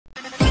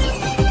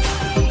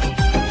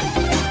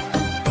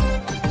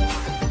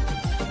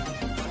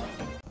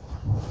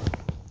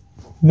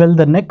Well,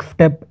 the next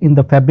step in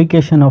the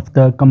fabrication of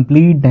the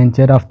complete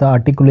denture of the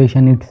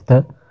articulation is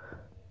the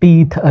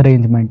teeth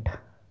arrangement.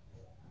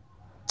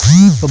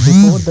 So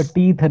before the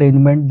teeth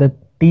arrangement, the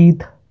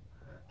teeth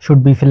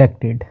should be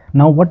selected.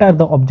 Now, what are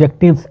the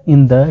objectives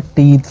in the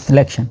teeth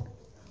selection?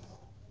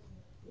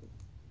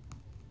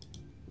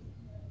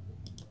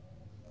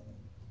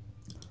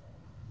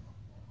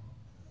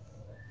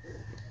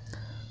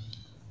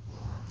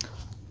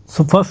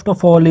 So first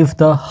of all is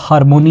the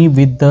harmony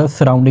with the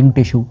surrounding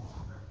tissue.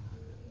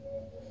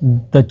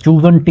 The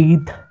chosen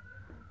teeth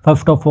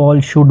first of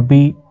all should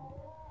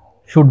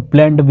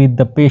blend with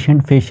the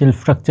patient facial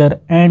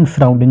structure and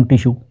surrounding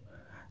tissue.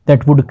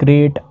 That would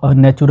create a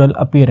natural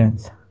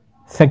appearance.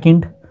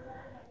 Second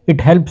is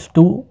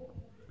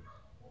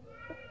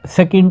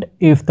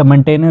the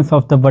maintenance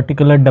of the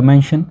vertical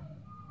dimension.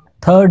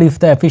 Third is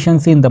the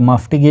efficiency in the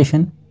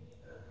mastication.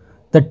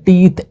 The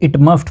teeth, it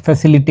must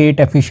facilitate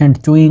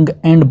efficient chewing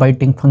and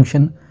biting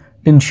function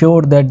to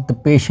ensure that the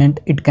patient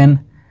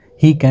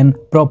he can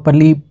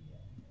properly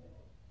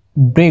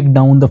break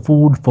down the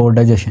food for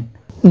digestion.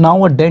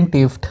 Now a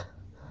dentist,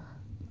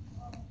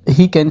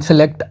 he can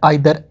select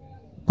either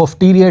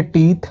posterior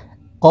teeth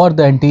or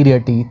the anterior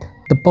teeth.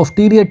 The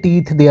posterior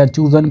teeth, they are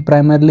chosen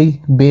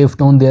primarily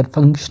based on their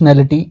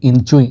functionality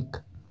in chewing,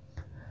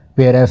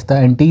 whereas the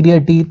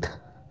anterior teeth,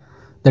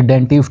 the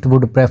dentist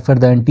would prefer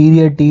the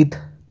anterior teeth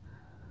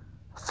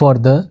for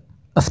the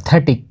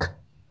aesthetic.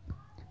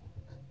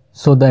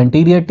 So the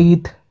anterior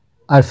teeth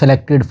are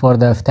selected for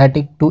the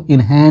aesthetic to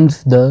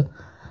enhance the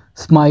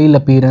smile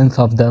appearance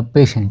of the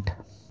patient.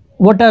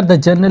 What are the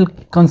general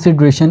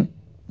consideration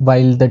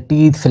while the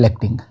teeth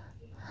selecting?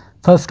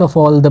 First of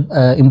all,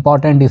 the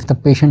important is the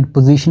patient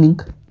positioning.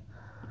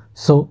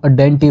 So a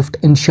dentist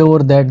ensure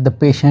that the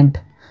patient,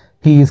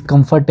 he is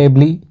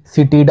comfortably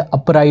seated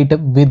upright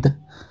with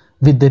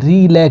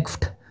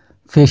relaxed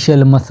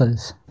facial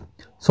muscles.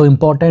 So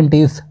important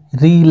is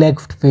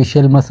relaxed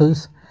facial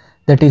muscles.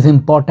 That is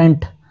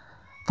important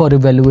for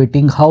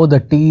evaluating how the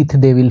teeth,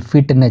 they will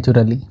fit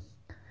naturally.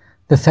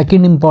 The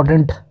second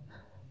important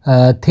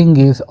thing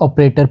is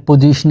operator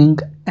positioning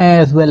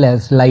as well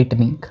as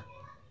lighting.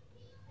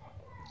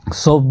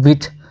 So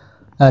which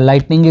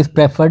lighting is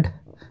preferred?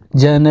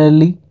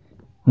 Generally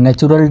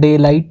natural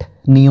daylight,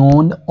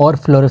 neon or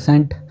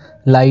fluorescent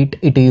light,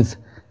 it is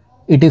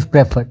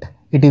preferred.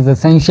 It is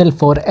essential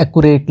for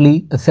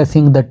accurately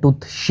assessing the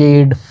tooth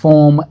shade,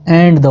 form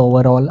and the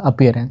overall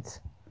appearance.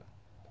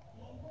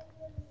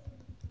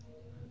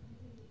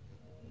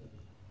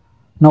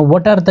 Now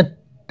what are the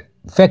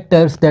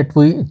factors that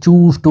we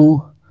choose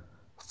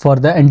for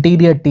the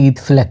anterior teeth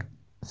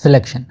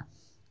selection?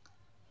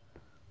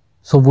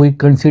 So we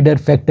consider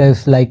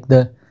factors like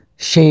the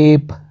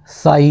shape,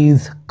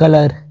 size,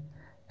 color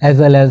as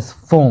well as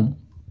form.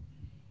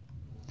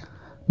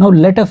 Now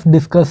let us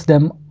discuss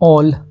them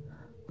all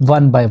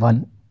one by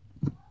one.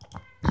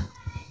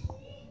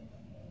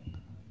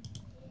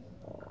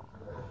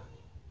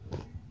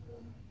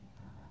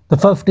 The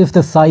first is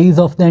the size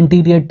of the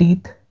anterior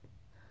teeth.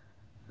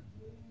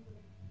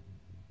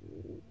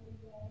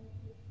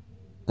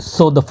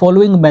 So the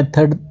following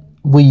method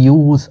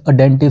a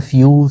dentist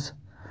use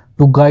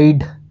to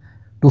guide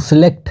to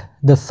select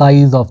the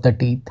size of the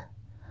teeth.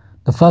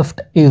 The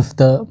first is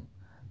the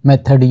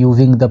method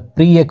using the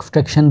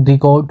pre-extraction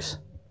records.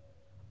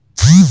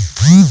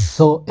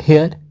 So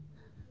here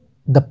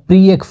the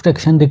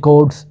pre-extraction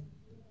records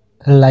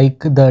like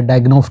the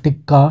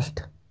diagnostic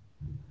cast,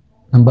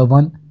 number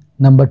 1,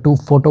 number 2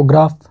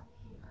 photograph,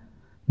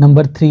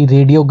 number 3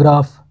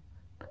 radiograph,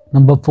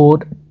 number 4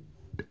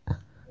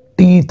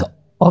 teeth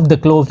of the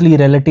closely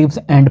relatives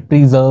and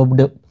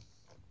preserved.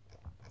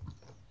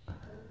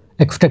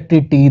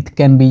 Extracted teeth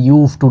can be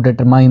used to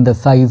determine the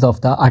size of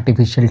the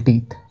artificial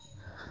teeth.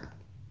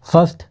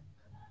 First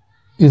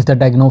is the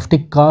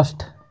diagnostic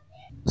cast.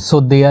 So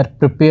they are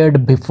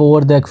prepared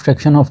before the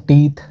extraction of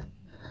teeth.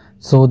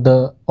 So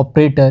the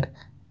operator,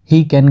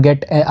 he can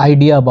get an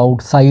idea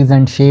about size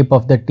and shape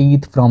of the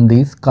teeth from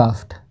this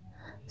cast.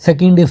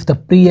 Second is the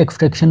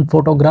pre-extraction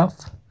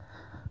photograph.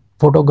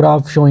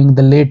 Photograph showing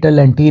the lateral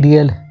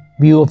anterior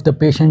view of the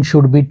patient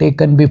should be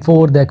taken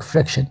before the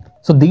extraction.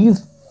 So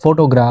these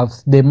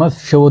photographs, they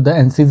must show the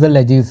incisal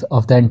edges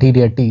of the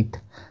anterior teeth.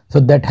 So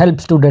that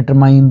helps to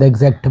determine the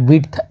exact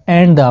width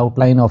and the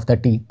outline of the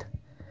teeth.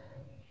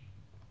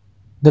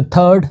 The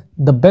third,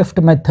 the best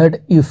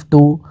method is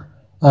to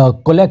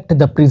collect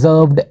the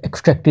preserved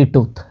extracted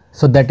tooth.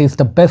 So that is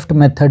the best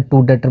method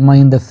to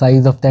determine the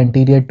size of the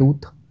anterior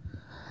tooth.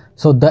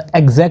 So the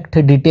exact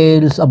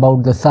details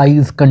about the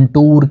size,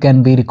 contour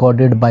can be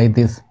recorded by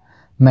this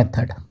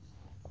method.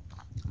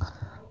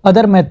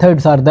 Other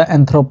methods are the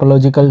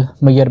anthropological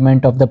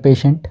measurement of the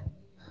patient.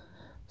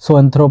 So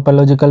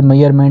anthropological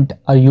measurement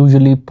are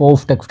usually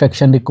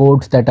post-extraction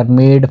records that are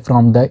made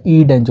from the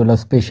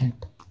edentulous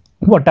patient.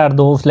 What are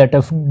those? Let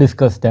us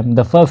discuss them.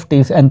 The first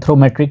is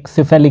anthrometric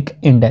cephalic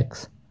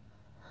index.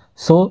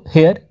 So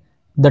here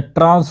the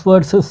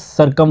transverse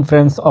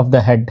circumference of the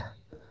head.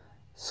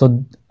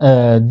 So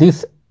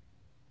this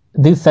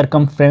this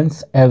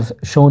circumference as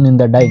shown in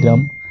the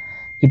diagram,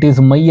 it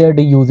is measured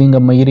using a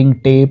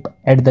measuring tape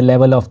at the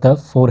level of the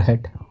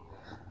forehead.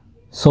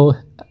 So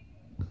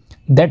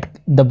that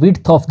the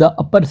width of the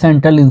upper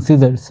central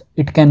incisors,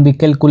 it can be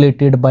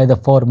calculated by the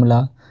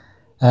formula.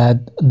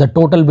 The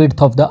total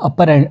width of the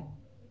upper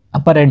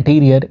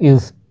anterior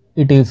is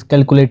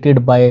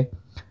calculated by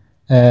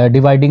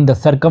dividing the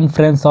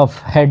circumference of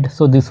head.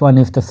 So this one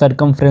is the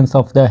circumference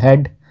of the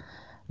head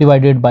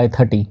divided by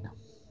 13.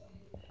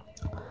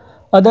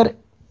 Other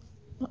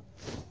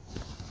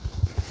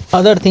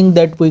thing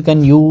that we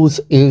can use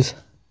is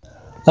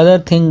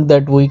the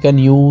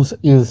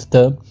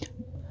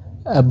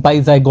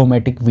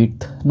bizygomatic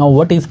width. Now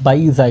what is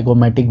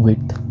bizygomatic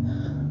width?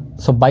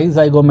 So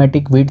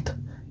bizygomatic width,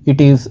 it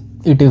is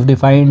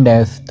defined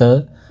as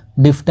the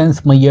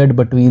distance measured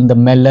between the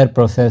malar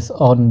process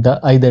on the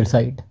either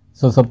side.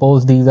 So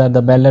suppose these are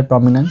the malar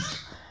prominence,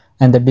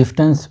 and the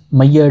distance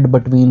measured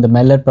between the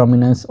malar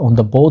prominence on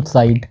the both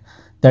side,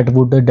 that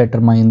would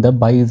determine the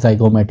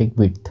bizygomatic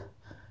width.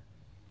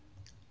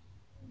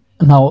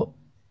 Now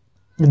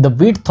the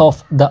width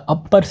of the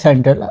upper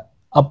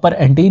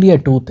anterior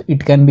tooth,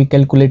 it can be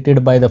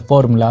calculated by the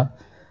formula,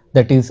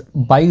 that is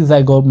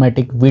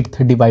bizygomatic width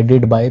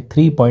divided by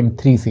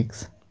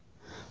 3.36.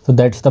 So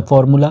that's the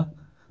formula.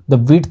 The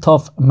width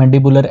of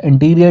mandibular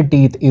anterior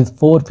teeth is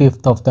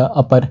 4/5 of the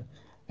upper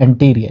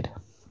anterior.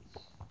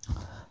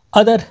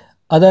 Other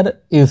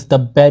is the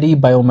Berry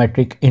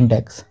biometric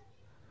index.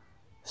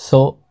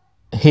 So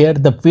here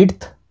the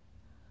width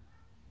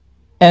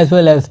as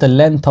well as the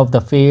length of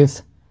the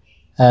face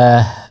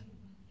can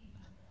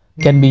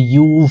be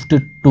used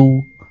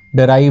to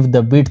derive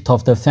the width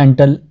of the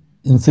central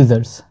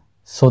incisors.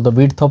 So the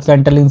width of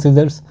central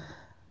incisors,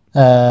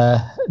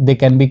 they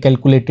can be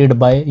calculated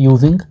by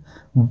using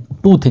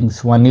two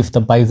things. One is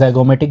the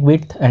bizygomatic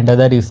width and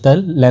other is the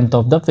length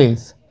of the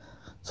face.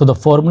 So the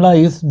formula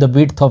is the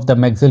width of the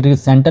maxillary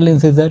central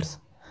incisors.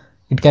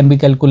 It can be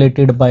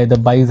calculated by the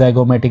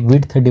bizygomatic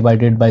width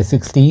divided by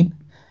 16,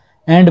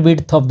 and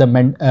width of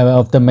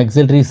the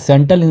maxillary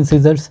central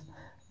incisors.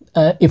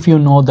 If you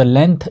know the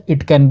length,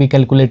 it can be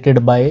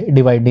calculated by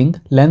dividing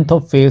length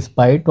of face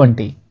by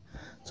 20.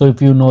 So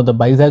if you know the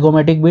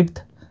bizygomatic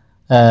width,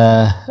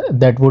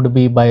 that would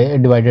be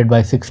divided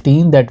by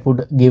 16. That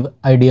would give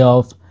idea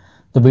of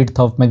the width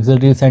of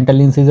maxillary central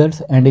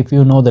incisors. And if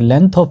you know the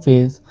length of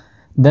face,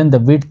 then the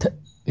width,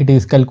 it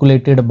is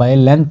calculated by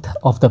length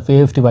of the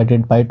face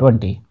divided by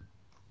 20.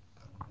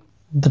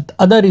 The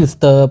other is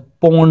the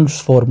Pond's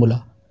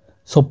formula.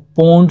 So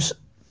Pond's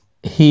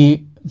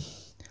he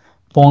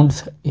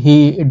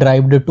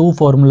derived two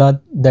formulas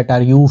that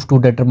are used to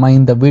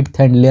determine the width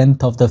and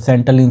length of the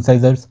central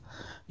incisors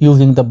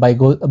using the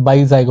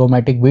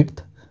bizygomatic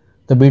width.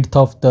 The width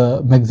of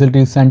the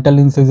maxillary central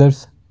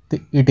incisors,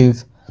 it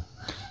is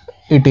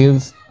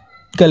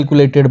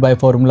calculated by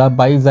formula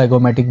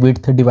bizygomatic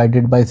width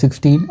divided by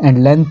 16,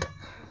 and length,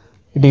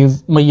 it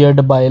is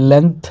measured by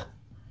length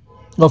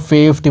of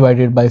face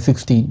divided by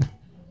 16.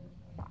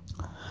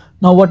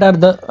 Now what are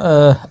the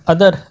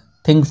other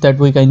things that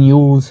we can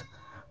use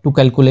to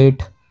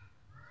calculate?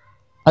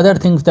 Other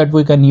things that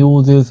we can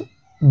use is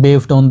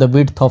based on the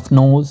width of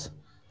nose.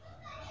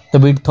 The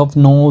width of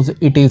nose,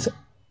 it is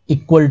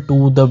equal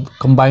to the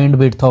combined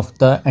width of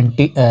the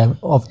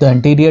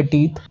anterior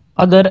teeth.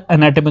 Other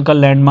anatomical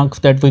landmarks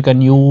that we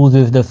can use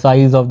is the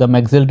size of the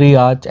maxillary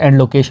arch and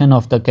location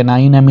of the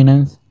canine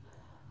eminence.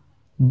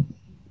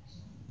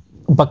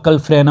 Buccal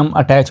frenum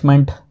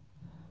attachment.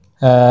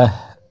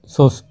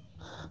 So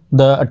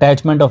the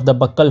attachment of the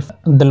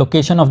the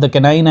location of the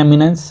canine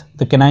eminence.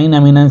 The canine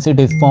eminence, it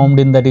is formed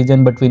in the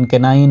region between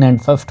canine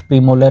and first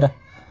premolar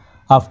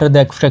after the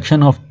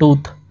extraction of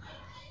tooth.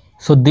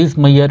 So this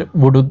measure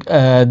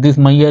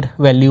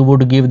value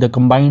would give the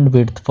combined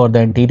width for the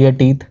anterior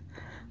teeth.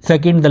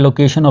 Second, the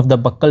location of the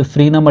buccal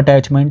frenum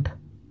attachment.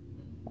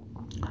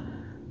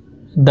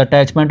 The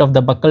attachment of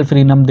the buccal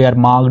frenum, they are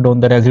marked on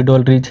the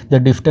residual ridge. The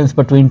distance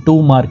between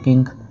two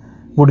marking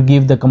would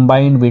give the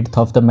combined width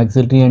of the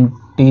maxillary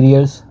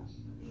anteriors.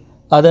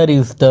 Other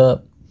is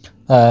the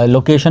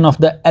location of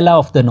the ala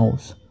of the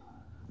nose.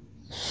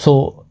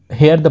 So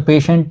here the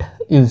patient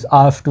is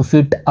asked to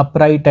sit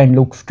upright and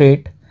look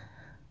straight.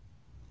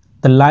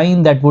 The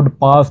line that would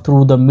pass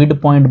through the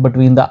midpoint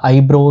between the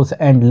eyebrows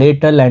and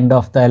lateral end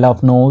of the ala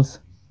of nose,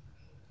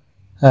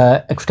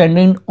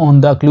 extending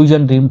on the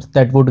occlusion rims,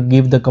 that would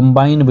give the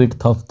combined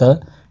width of the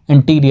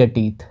anterior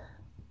teeth.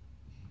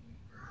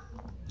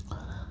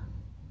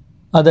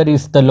 Other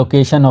is the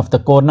location of the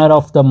corner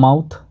of the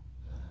mouth.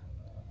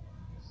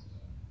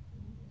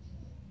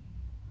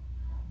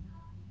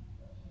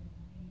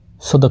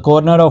 So the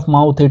corner of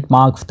mouth, it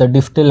marks the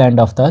distal end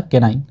of the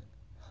canine.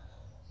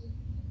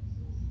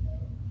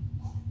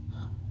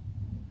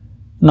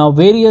 Now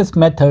various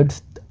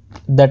methods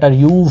that are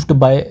used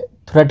by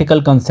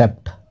theoretical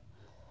concept,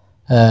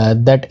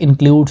 that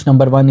includes,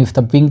 number one is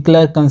the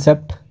Winkler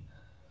concept.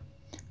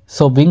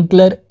 So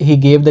Winkler, he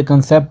gave the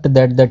concept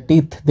that the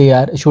teeth, they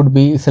should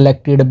be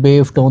selected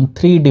based on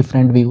three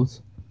different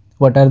views.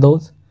 What are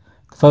those?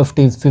 First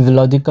is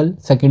physiological,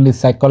 second is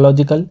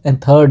psychological,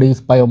 and third is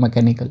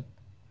biomechanical.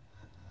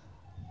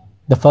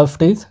 The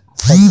first is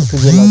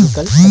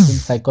physiological, second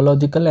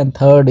psychological, and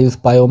third is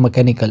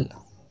biomechanical.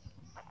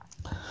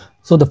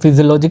 So the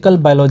physiological,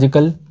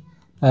 biological,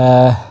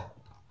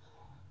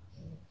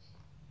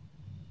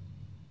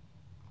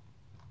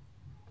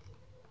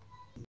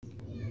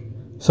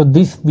 so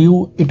this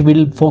view, it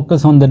will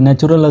focus on the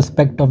natural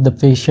aspect of the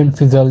patient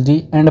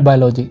physiology and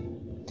biology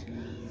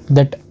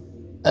that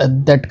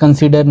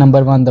consider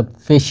number one, the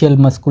facial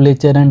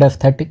musculature and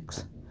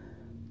aesthetics.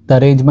 The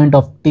arrangement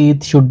of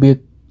teeth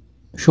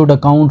should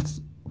account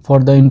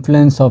for the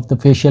influence of the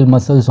facial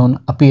muscles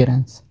on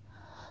appearance.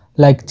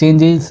 Like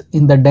changes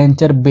in the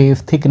denture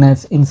base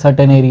thickness in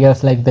certain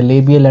areas like the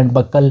labial and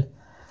buccal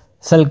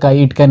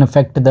sulci, it can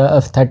affect the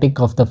aesthetic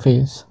of the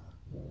face.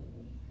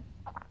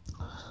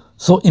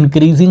 So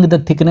increasing the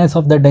thickness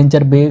of the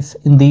denture base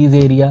in these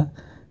areas,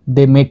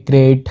 they may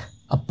create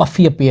a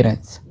puffy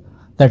appearance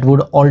that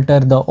would alter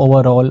the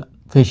overall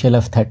facial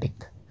aesthetic.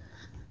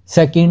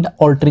 Second,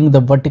 altering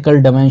the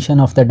vertical dimension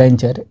of the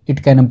denture,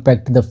 it can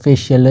impact the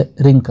facial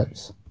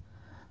wrinkles.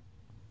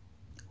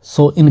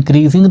 So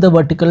increasing the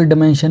vertical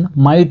dimension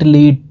might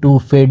lead to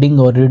fading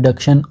or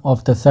reduction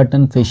of the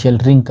certain facial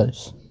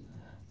wrinkles.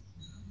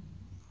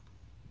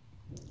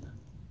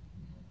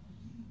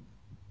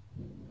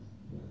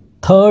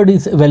 Third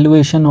is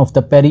evaluation of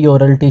the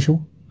perioral tissue.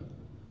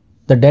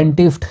 The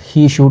dentist,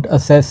 he should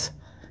assess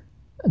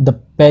the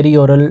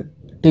perioral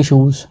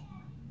tissues,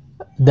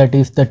 that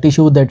is the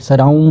tissue that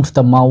surrounds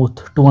the mouth,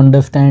 to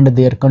understand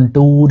their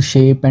contour,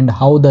 shape, and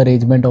how the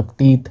arrangement of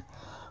teeth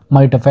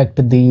might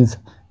affect these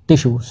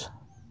tissues.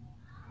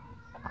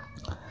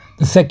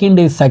 The second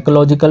is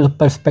psychological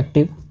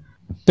perspective.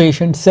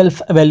 Patient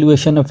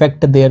self-evaluation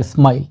affect their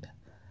smile.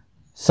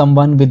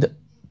 Someone with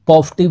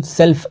positive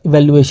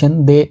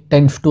self-evaluation, they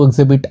tend to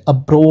exhibit a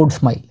broad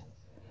smile,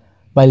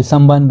 while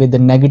someone with a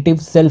negative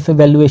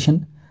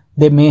self-evaluation,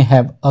 they may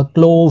have a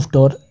closed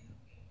or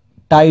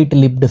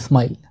tight-lipped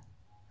smile.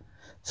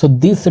 So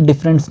this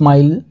different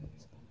smile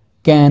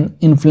can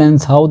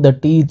influence how the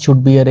teeth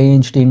should be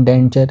arranged in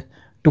denture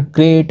to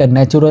create a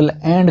natural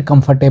and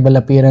comfortable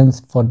appearance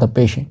for the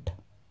patient.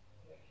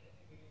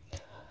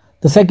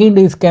 The second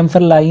is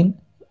camphor line,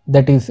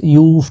 that is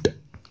used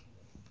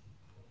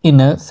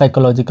in a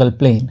psychological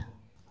plane.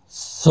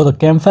 So the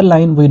camphor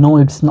line, we know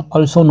it's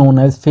also known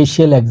as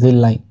facial axial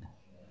line.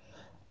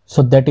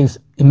 So that is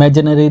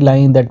imaginary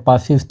line that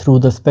passes through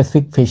the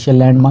specific facial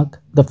landmark.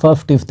 The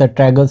first is the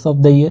tragus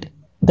of the ear,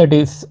 that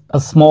is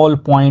a small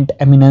point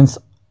eminence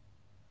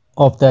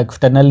of the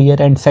external ear,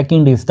 and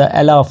second is the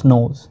ala of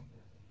nose.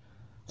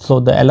 So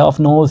the ala of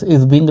nose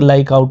is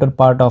wing-like outer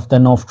part of the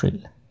nostril.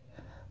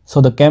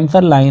 So the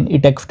camphor line,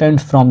 it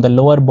extends from the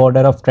lower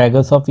border of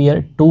tragus of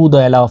ear to the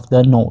ala of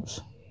the nose.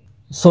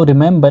 So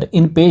remember,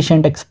 in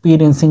patient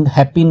experiencing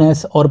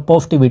happiness or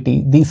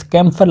positivity, this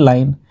camphor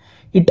line,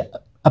 it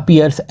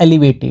appears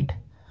elevated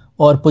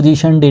or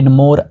positioned in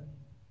more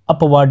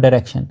upward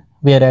direction,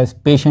 whereas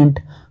patient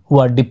who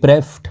are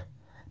depressed,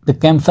 the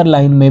camphor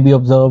line may be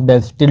observed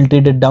as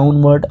tilted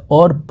downward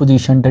or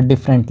positioned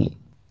differently.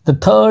 The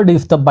third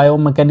is the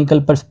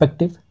biomechanical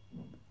perspective.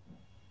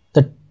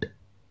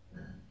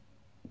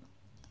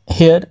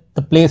 Here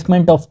the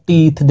placement of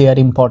teeth, they are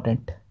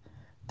important.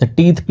 The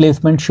teeth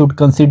placement should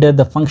consider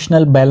the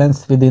functional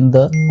balance within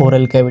the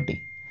oral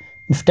cavity.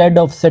 Instead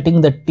of setting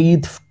the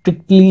teeth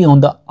strictly on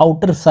the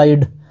outer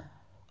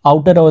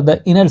or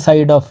the inner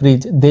side of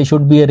ridge, they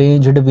should be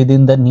arranged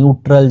within the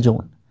neutral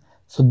zone.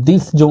 So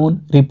this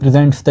zone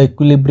represents the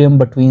equilibrium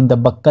between the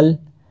buccal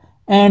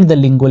and the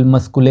lingual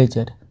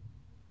musculature.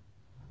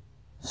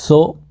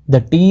 So the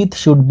teeth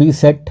should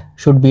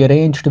be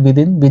arranged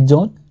within which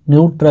zone?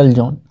 Neutral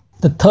zone.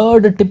 The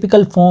third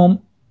typical form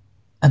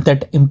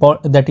that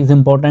is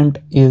important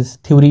is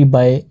theory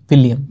by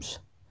Williams.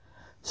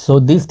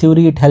 So this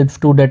theory, it helps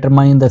to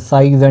determine the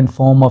size and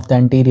form of the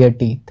anterior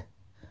teeth.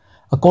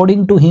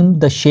 According to him,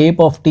 the shape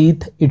of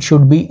teeth, it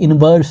should be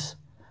inverse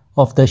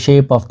of the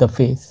shape of the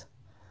face.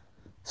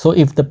 So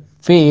if the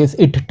face,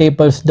 it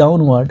tapers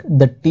downward,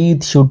 the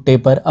teeth should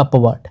taper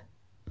upward.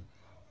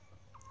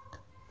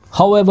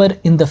 However,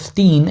 in the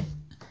Steen,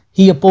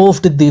 he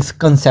opposed this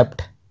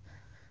concept.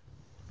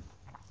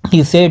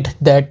 He said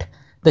that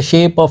the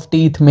shape of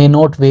teeth may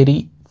not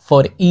vary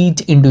for each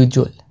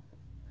individual.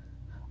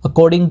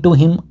 According to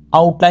him,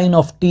 outline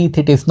of teeth,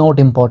 it is not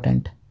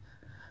important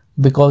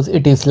because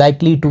it is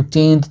likely to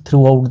change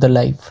throughout the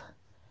life.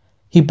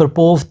 He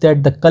proposed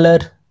that the color,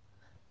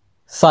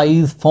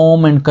 size,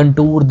 form and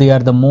contour, they are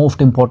the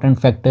most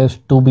important factors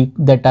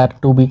that are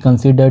to be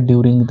considered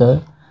during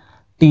the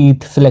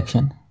teeth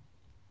selection.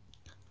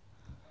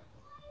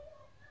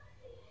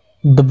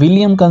 The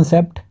William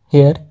concept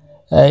here,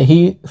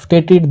 he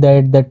stated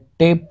that the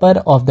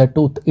taper of the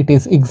tooth, it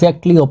is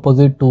exactly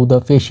opposite to the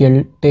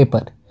facial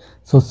taper.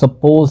 So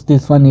suppose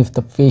this one is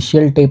the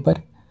facial taper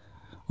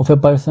of a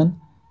person,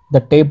 the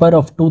taper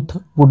of tooth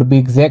would be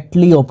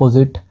exactly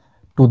opposite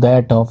to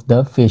that of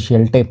the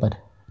facial taper.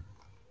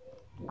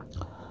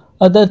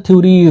 Other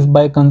theory is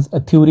by a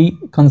theory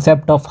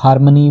concept of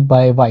harmony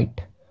by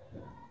White.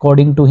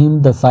 According to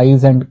him, the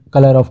size and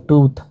color of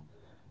tooth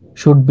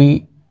should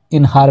be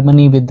in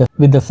harmony with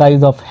the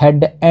size of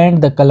head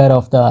and the color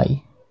of the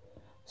eye.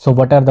 So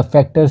what are the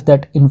factors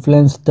that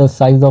influence the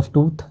size of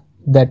tooth?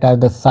 That are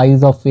the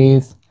size of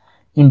face,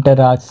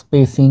 interarch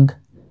spacing,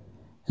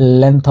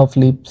 length of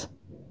lips.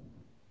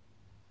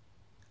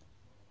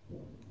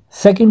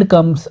 Second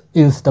comes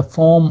is the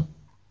form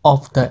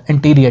of the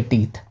anterior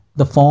teeth.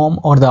 The form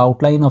or the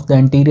outline of the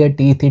anterior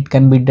teeth, it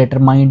can be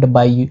determined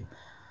by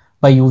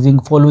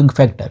using following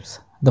factors.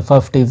 The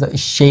first is the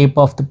shape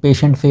of the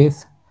patient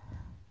face.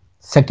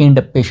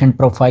 Second, patient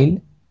profile.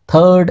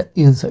 Third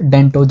is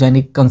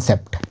dentogenic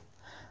concept.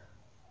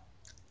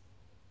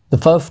 The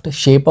first,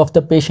 shape of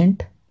the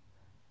patient,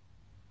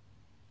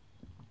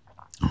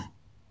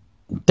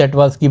 that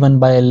was given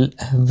by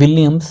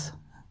Williams.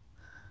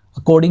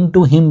 According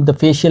to him, the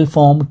facial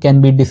form can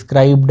be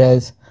described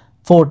as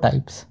 4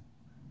 types.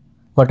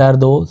 What are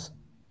those?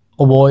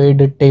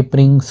 Ovoid,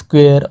 tapering,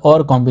 square,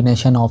 or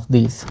combination of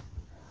these.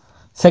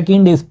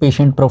 Second is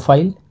patient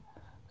profile.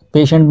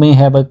 Patient may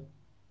have a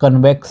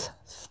convex,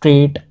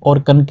 straight, or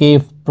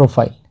concave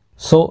profile.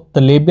 So the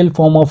labial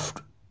form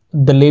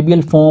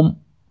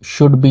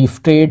should be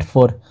straight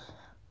for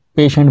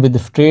patient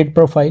with straight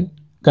profile,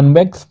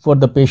 convex for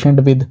the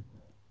patient with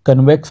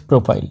convex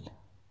profile.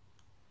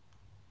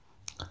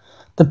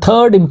 The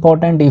third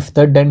important is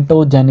the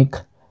dentogenic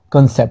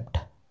concept.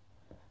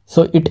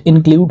 So it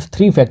includes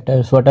 3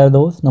 factors. What are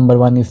those? Number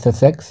 1 is the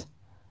sex,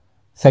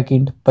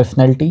 second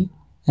personality,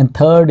 and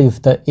third is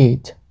the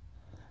age.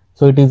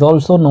 So it is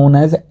also known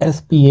as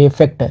SPA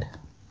factor.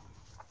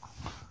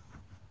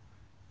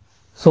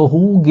 So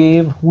who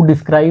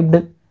described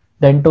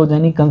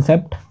dentogenic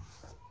concept?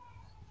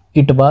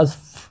 It was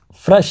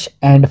Frush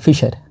and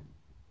Fisher.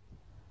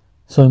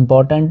 So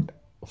important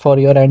for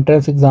your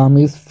entrance exam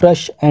is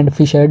Frush and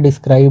Fisher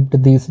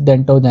described this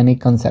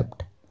dentogenic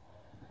concept.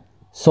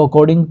 So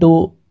according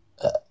to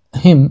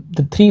him,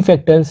 the 3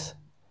 factors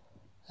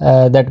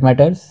that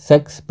matters: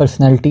 sex,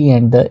 personality,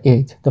 and the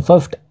age. The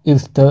first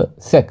is the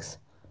sex.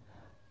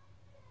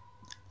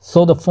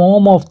 So the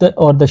form of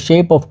the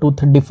shape of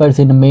tooth differs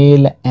in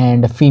male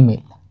and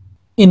female.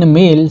 In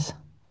males,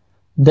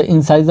 the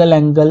incisal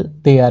angle,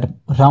 they are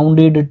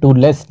rounded to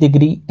less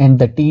degree, and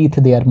the teeth,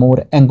 they are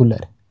more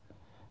angular.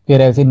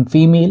 Whereas in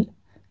female,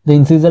 the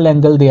incisal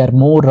angle, they are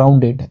more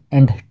rounded,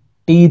 and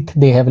teeth,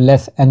 they have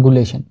less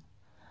angulation.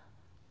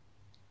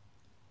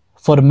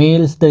 For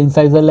males, the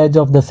incisal edge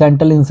of the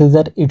central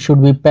incisor, it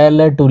should be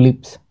parallel to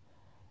lips,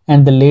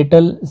 and the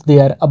laterals, they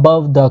are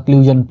above the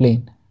occlusion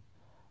plane.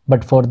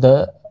 But for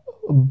the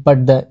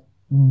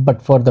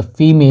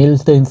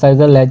females, the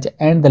incisal edge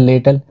and the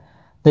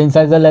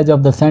incisal edge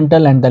of the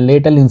central and the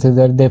lateral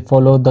incisor, they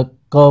follow the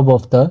curve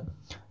of the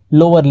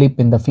lower lip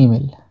in the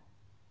female.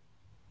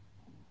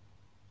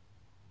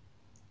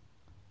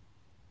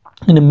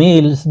 In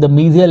males, the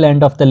mesial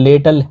end of the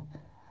lateral,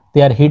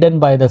 they are hidden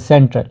by the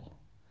central.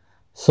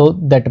 So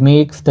that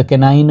makes the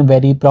canine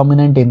very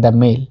prominent in the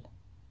male.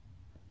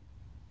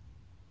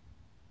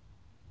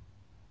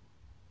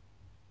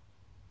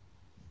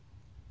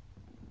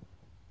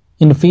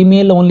 In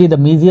female, only the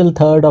mesial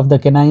third of the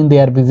canine, they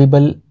are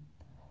visible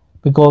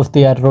because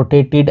they are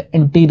rotated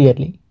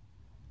anteriorly.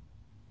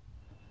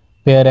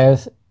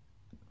 Whereas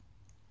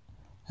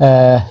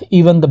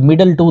even the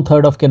middle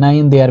 2/3 of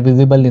canine, they are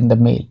visible in the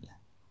male.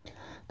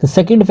 The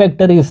second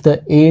factor is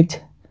the age.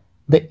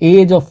 The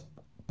age of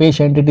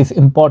patient, it is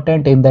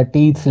important in the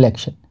teeth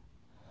selection.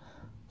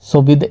 So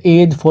with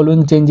age,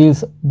 following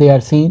changes they are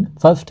seen.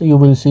 First, you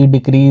will see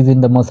decrease in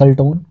the muscle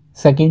tone.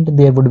 Second,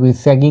 there would be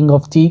sagging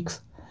of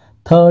cheeks.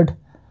 Third,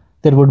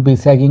 there would be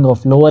sagging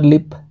of lower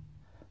lip.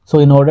 So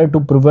in order to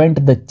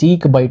prevent the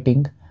cheek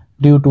biting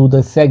due to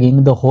the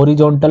sagging, the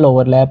horizontal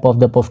overlap of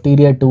the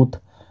posterior tooth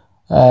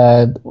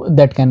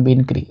that can be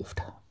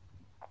increased.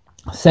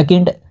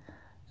 Second,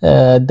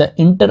 the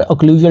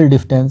interocclusal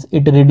distance,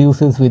 it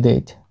reduces with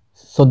age.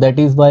 So that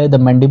is why the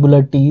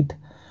mandibular teeth,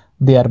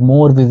 they are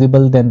more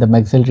visible than the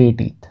maxillary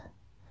teeth.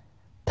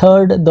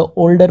 Third, the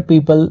older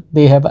people,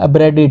 they have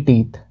abraded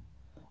teeth.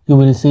 You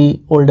will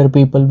see older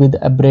people with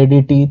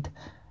abraded teeth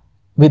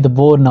with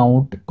worn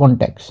out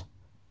contacts.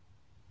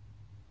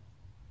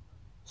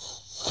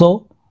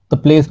 So the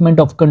placement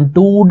of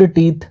contoured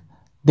teeth,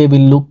 they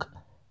will look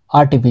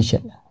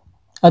artificial.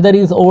 Other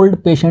is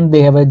old patient,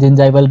 they have a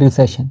gingival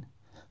recession.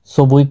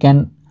 So we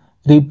can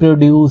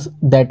reproduce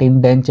that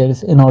in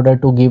dentures in order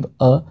to give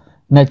a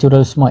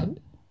natural smile.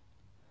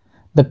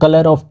 The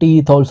color of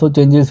teeth also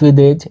changes with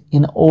age.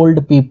 In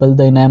old people,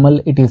 the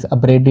enamel, it is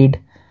abraded,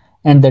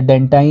 and the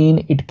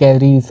dentine, it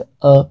carries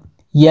a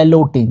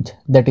yellow tinge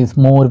that is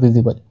more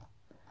visible.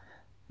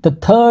 The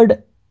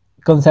third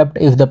concept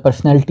is the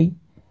personality.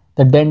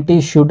 The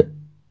dentist should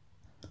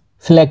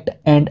select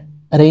and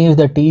arrange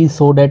the teeth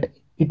so that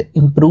it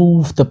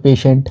improves the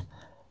patient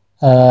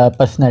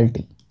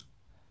personality.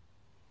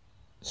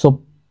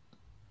 So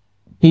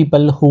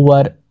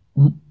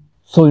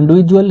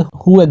individual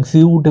who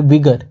exude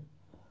vigor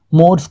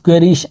more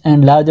squarish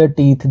and larger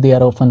teeth, they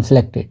are often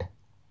selected.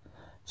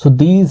 So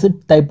these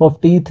type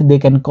of teeth, they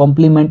can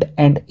complement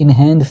and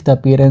enhance the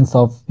appearance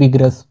of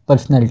vigorous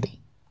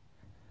personality.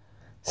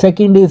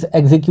 Second is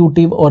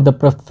executive or the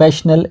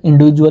professional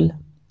individual.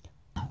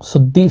 So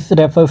this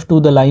refers to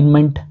the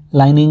alignment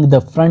lining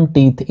the front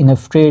teeth in a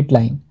straight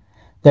line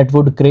that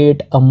would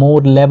create a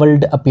more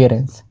leveled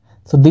appearance.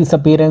 So this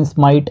appearance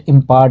might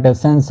impart a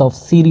sense of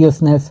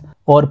seriousness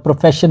or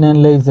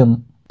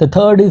professionalism. The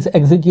third is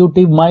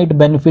executive might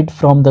benefit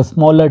from the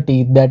smaller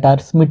teeth that are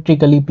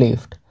symmetrically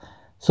placed.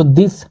 So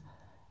this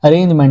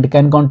arrangement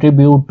can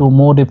contribute to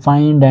more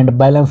refined and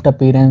balanced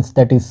appearance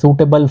that is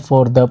suitable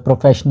for the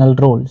professional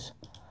roles.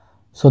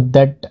 So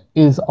that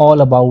is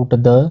all about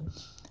the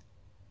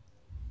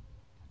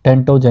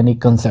dentogeny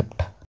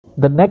concept.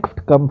 The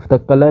next comes the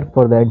color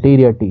for the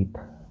anterior teeth.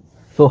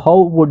 So how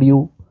would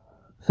you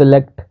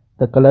select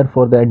the color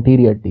for the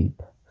anterior teeth?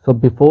 So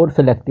before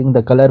selecting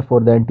the color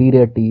for the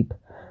anterior teeth,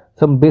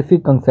 some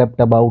basic concept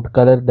about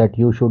color that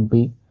you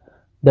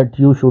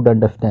should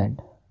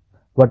understand.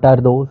 What are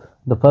those?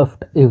 The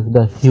first is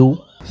the hue,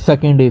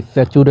 second is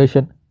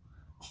saturation,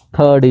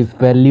 third is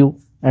value,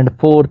 and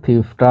fourth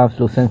is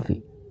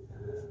translucency.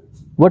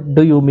 What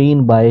do you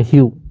mean by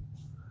hue?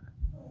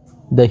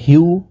 The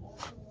hue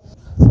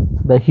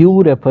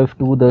refers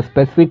to the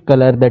specific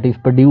color that is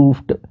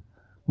produced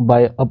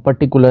by a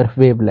particular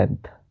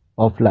wavelength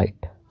of light.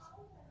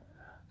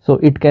 So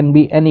it can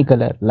be any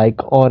color like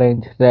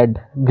orange,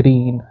 red,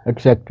 green,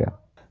 etc.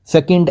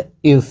 Second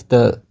is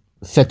the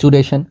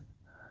saturation.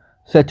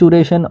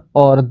 Saturation,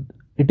 or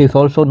it is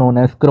also known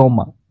as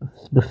chroma.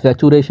 The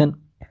saturation,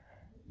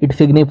 it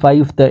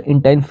signifies the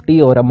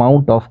intensity or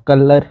amount of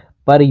color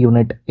per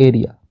unit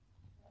area.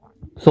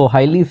 So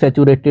highly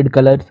saturated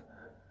colors,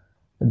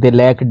 they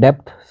lack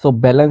depth, so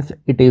balance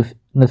it is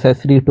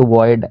necessary to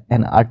avoid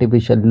an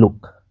artificial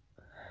look.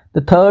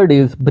 The third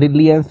is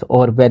brilliance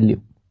or value.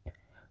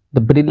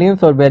 The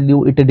brilliance or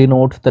value, it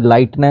denotes the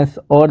lightness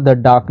or the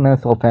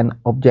darkness of an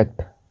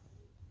object.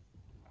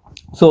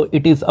 So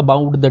it is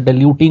about the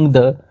diluting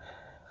the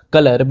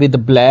color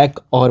with black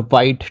or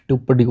white to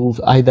produce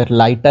either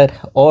lighter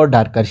or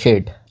darker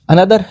shade.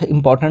 Another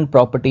important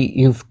property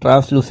is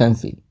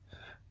translucency.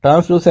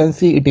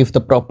 Translucency, it is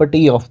the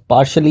property of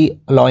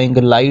partially allowing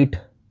light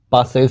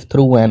passes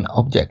through an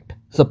object.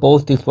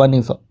 Suppose this one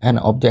is an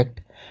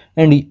object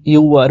and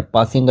you are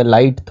passing a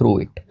light through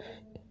it.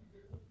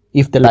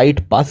 If the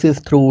light passes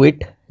through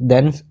it,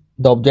 then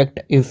the object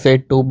is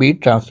said to be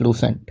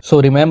translucent.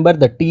 So remember,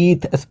 the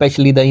teeth,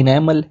 especially the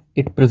enamel,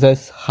 it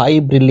possesses high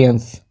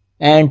brilliance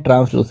and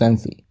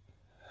translucency.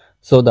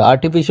 So the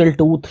artificial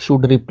tooth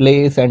should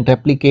replace and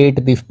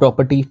replicate this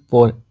property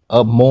for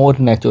a more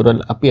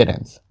natural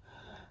appearance.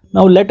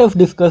 Now let us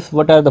discuss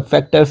what are the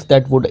factors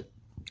that would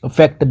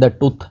affect the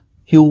tooth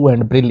hue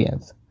and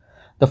brilliance.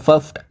 The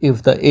first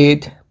is the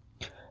age.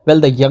 Well,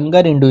 the younger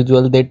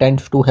individual, they tend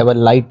to have a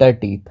lighter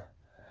teeth.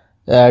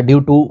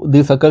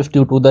 This occurs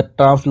due to the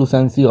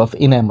translucency of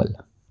enamel,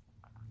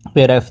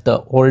 whereas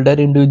the older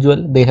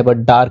individual, they have a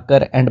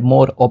darker and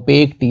more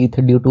opaque teeth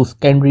due to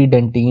secondary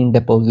dentine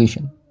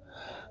deposition.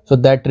 So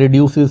that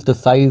reduces the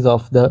size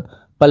of the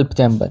pulp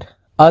chamber.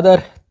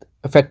 Other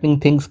affecting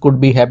things could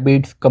be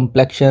habits,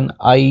 complexion,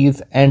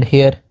 eyes, and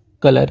hair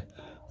color.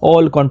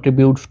 All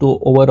contributes to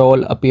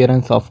overall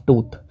appearance of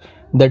tooth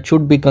that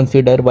should be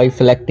considered while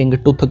selecting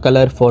tooth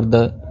color for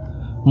the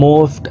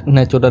most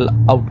natural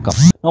outcome.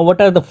 Now,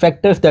 what are the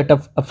factors that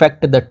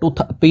affect the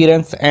tooth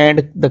appearance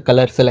and the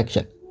color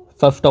selection?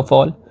 First of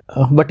all,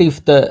 what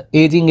is the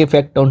aging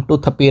effect on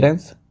tooth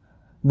appearance?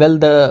 Well,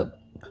 the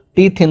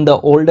teeth in the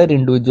older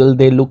individual,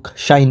 they look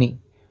shiny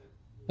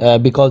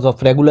because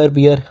of regular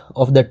wear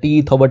of the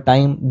teeth over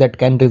time that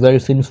can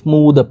result in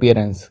smooth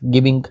appearance,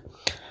 giving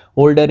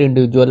older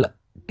individual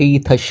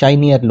teeth a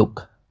shinier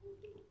look.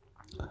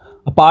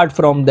 Apart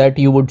from that,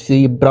 you would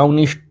see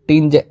brownish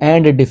tinge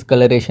and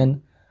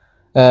discoloration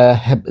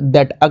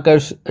that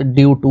occurs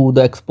due to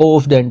the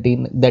exposed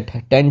dentine that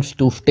tends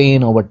to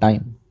stain over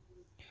time.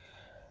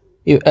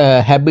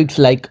 Habits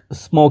like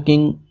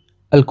smoking,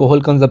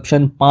 alcohol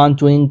consumption, pan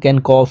chewing can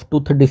cause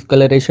tooth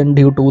discoloration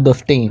due to the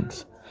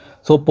stains.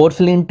 So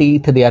porcelain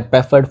teeth, they are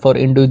preferred for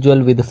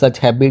individuals with such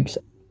habits.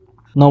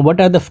 Now, what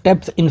are the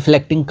steps in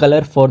selecting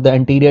color for the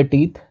anterior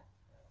teeth?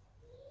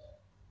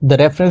 The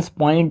reference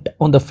point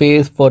on the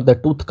face for the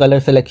tooth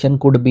color selection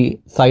could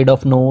be side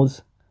of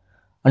nose,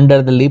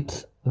 under the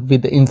lips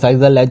with the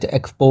incisal edge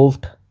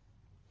exposed.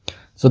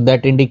 So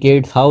that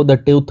indicates how the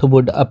tooth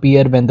would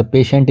appear when the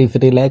patient is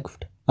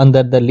relaxed.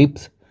 Under the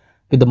lips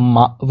with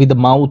the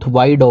mouth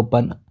wide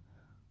open,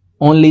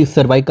 only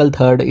cervical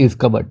third is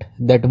covered.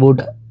 That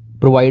would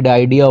provide an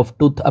idea of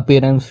tooth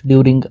appearance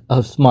during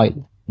a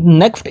smile.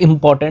 Next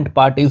important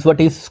part is what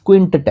is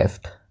squint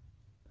test.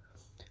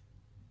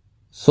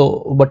 So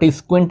what is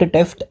squint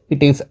test?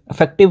 It is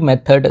effective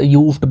method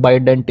used by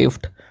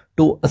dentist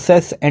to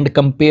assess and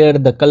compare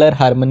the color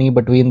harmony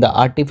between the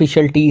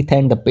artificial teeth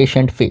and the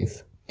patient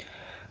face.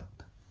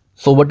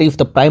 So what is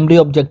the primary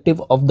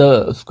objective of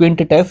the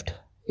squint test?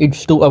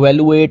 It's to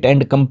evaluate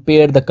and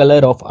compare the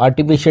color of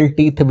artificial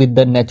teeth with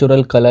the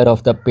natural color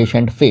of the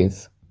patient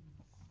face.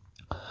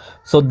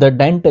 So the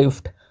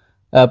dentist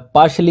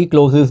partially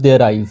closes their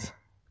eyes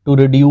to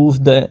reduce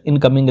the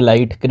incoming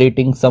light,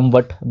 creating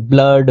somewhat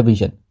blurred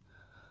vision.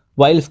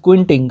 While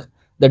squinting,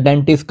 the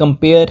dentist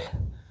compare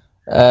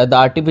the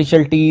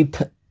artificial teeth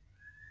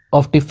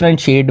of different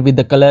shade with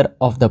the color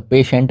of the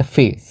patient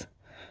face.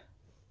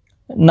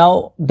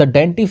 Now the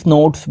dentist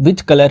notes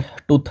which color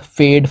tooth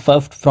fade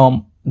first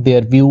from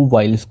their view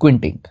while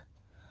squinting.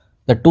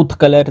 The tooth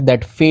color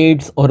that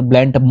fades or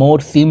blends more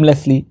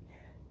seamlessly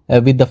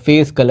with the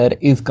face color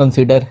is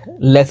considered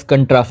less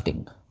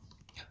contrasting.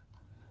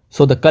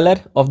 So the color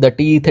of the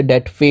teeth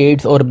that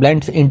fades or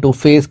blends into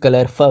face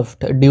color first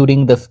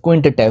during the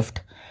squint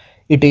test,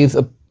 it is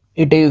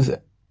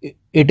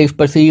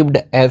perceived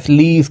as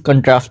least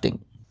contrasting.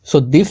 So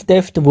this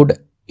test would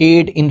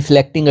aid in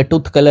selecting a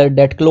tooth color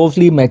that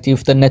closely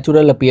matches the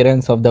natural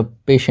appearance of the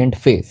patient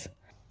face.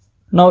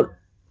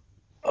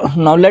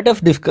 Now let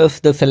us discuss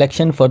the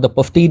selection for the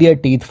posterior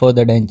teeth for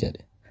the denture.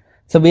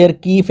 So where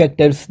key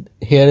factors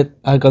here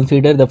are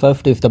considered, the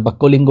first is the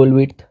buccolingual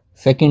width,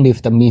 second is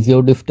the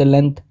mesiodistal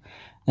length,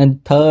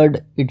 and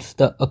third it's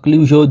the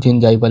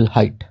occlusogingival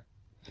height.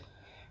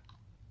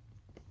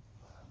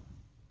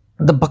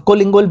 The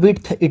buccolingual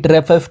width, it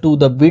refers to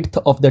the width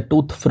of the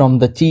tooth from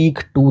the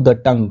cheek to the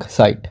tongue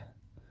side.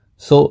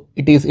 So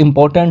it is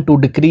important to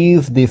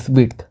decrease this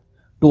width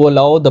to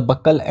allow the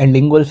buccal and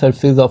lingual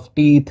surfaces of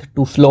teeth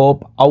to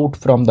slope out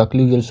from the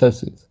occlusal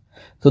surfaces.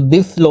 So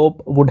this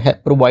slope would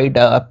provide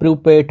an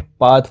appropriate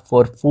path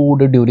for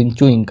food during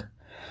chewing.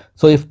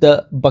 So if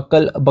the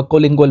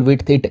buccolingual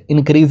width it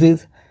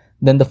increases,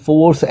 then the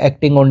force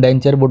acting on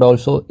denture would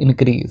also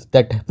increase.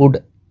 That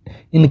would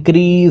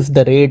increase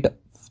the rate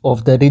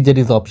of the ridge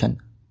resorption.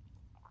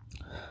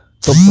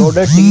 So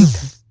broader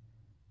teeth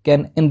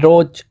can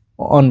encroach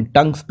on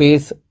tongue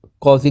space,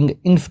 causing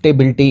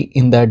instability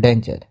in the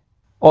denture.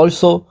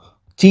 Also,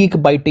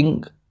 cheek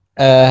biting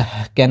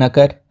can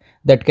occur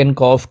that can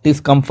cause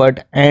discomfort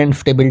and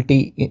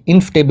instability in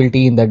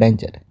the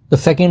denture. The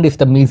second is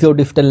the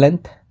mesiodistal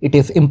length. It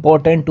is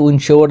important to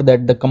ensure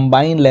that the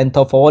combined length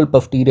of all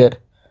posterior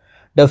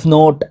does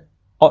not,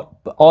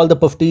 all the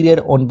posterior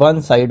on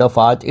one side of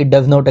arch, it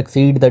does not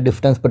exceed the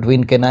distance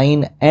between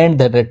canine and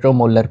the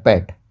retromolar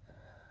pad.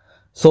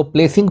 So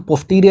placing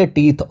posterior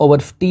teeth over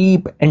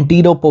steep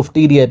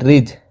anteroposterior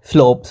ridge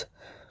slopes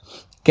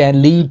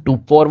can lead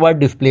to forward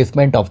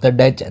displacement of the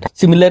denture.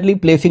 Similarly,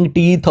 placing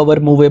teeth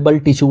over movable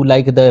tissue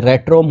like the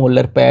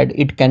retromolar pad,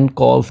 it can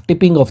cause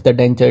tipping of the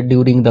denture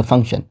during the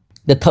function.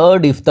 The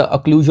third is the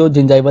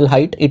occlusogingival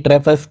height. It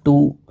refers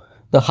to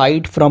the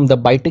height from the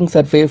biting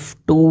surface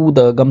to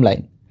the gum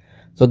line.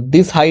 So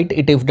this height,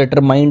 it is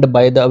determined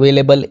by the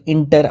available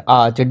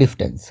inter-arch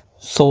distance.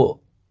 So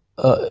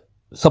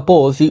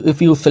suppose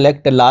if you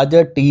select a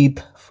larger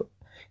teeth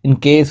in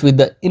case with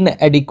the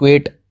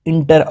inadequate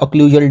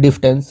interocclusal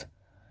distance,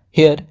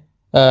 here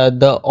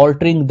the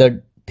altering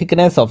the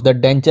thickness of the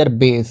denture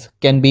base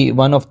can be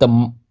one of the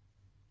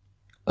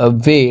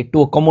way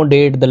to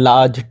accommodate the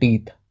large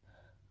teeth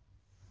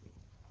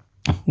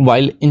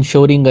while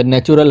ensuring a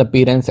natural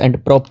appearance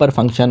and proper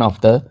function of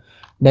the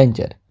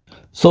denture.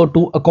 So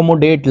to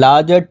accommodate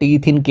larger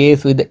teeth in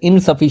case with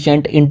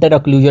insufficient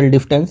interocclusal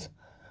distance,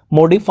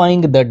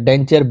 modifying the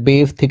denture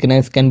base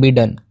thickness can be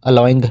done,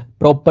 allowing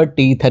proper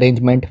teeth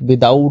arrangement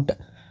without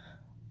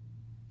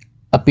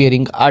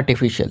appearing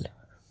artificial.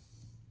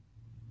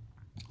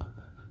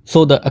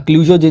 So the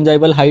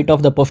occlusogingival height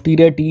of the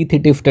posterior teeth,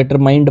 it is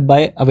determined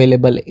by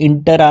available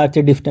inter-arch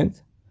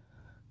distance,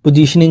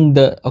 positioning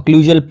the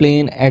occlusal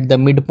plane at the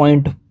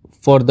midpoint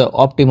for the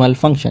optimal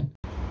function.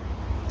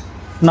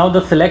 Now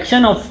the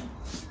selection of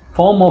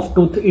form of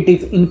tooth, it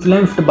is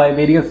influenced by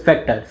various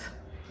factors.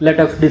 Let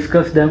us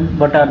discuss them.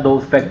 What are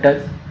those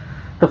factors?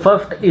 The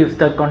first is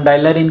the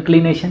condylar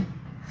inclination,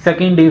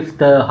 second is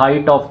the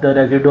height of the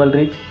residual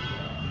ridge,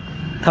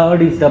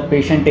 third is the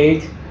patient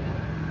age,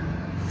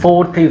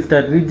 fourth is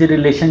the ridge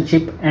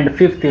relationship, and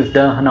fifth is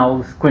the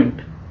Hanau squint.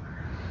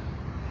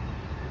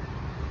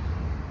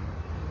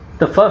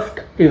 The first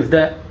is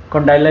the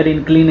condylar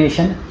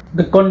inclination.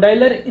 The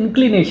condylar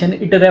inclination,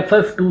 it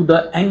refers to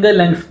the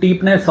angle and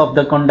steepness of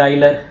the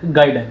condylar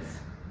guidance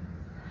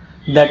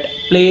that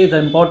plays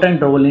an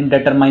important role in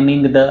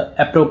determining the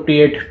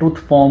appropriate tooth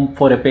form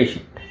for a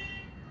patient.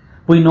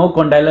 We know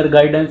condylar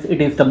guidance, it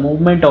is the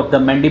movement of the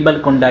mandible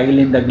condyle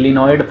in the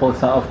glenoid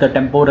fossa of the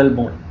temporal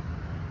bone.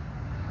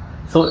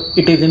 So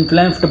it is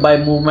influenced by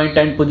movement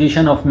and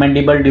position of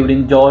mandible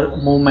during jaw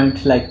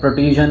movements like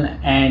protrusion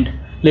and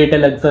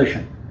lateral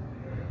exertion.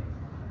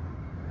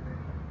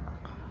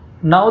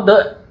 Now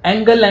the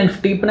angle and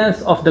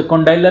steepness of the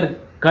condylar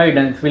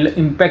guidance will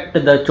impact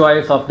the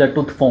choice of the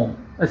tooth form,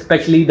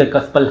 especially the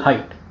cuspal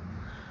height.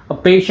 A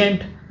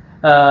patient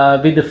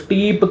with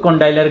steep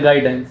condylar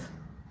guidance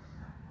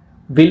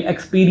will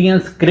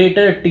experience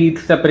greater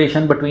teeth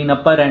separation between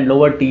upper and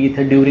lower teeth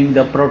during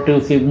the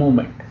protrusive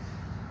movement.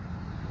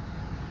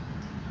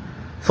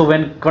 So So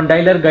when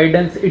condylar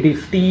guidance it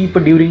is steep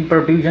during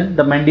protrusion,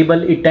 the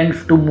mandible it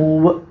tends to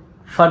move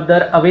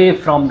further away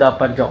from the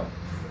upper jaw.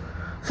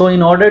 So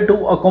in order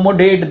to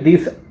accommodate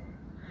this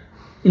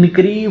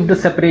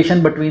increased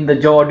separation between the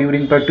jaw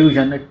during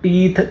protrusion,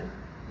 teeth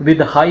with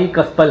high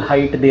cuspal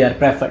height they are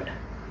preferred.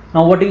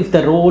 Now what is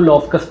the role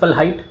of cuspal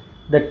height?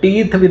 The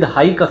teeth with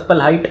high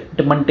cuspal height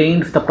it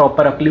maintains the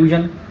proper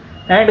occlusion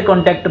and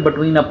contact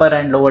between upper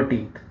and lower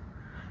teeth,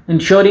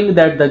 ensuring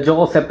that the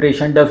jaw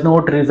separation does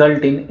not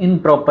result in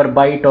improper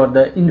bite or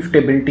the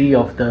instability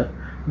of the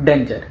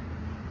denture.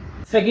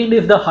 Second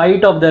is the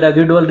height of the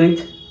residual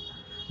ridge.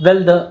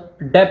 Well, the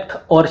depth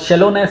or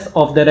shallowness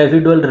of the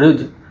residual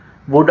ridge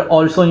would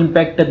also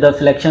impact the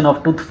selection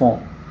of tooth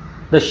form.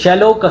 The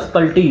shallow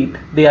cuspal teeth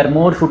they are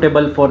more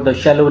suitable for the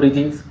shallow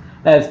ridges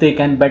as they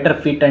can better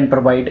fit and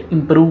provide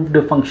improved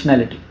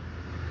functionality.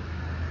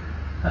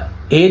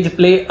 Age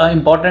play an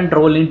important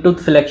role in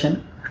tooth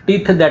selection.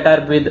 Teeth that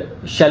are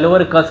with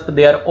shallower cusp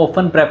they are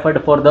often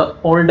preferred for the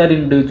older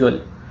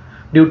individual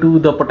due to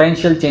the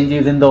potential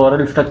changes in the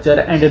oral structure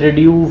and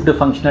reduced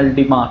functional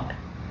demand.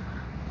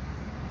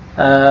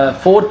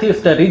 Fourth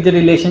is the ridge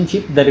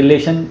relationship. The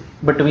relation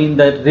between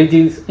the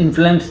ridges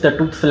influence the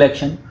tooth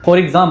selection. For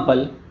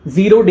example,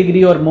 0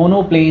 degree or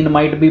monoplane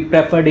might be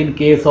preferred in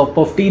case of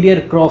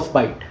posterior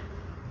crossbite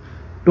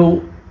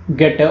to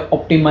get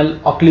optimal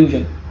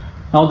occlusion.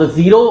 Now the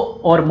 0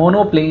 or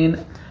monoplane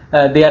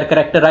they are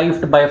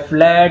characterized by a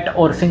flat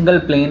or single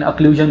plane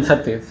occlusion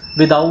surface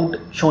without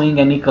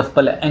showing any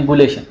cuspal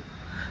angulation.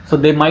 So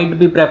they might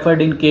be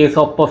preferred in case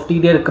of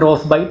posterior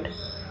crossbite.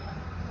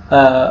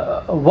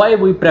 Why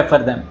we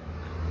prefer them?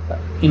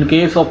 In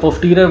case of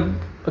posterior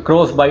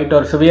crossbite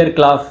or severe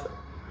class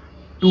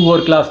 2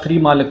 or class 3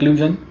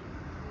 malocclusion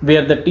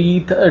where the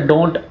teeth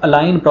don't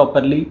align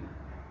properly,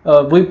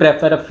 we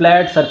prefer a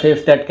flat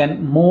surface that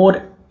can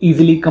more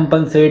easily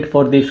compensate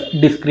for this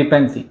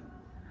discrepancy.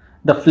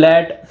 The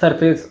flat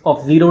surface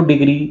of 0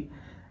 degree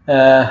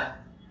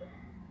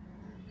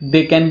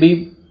they can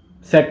be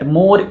set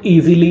more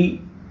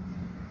easily,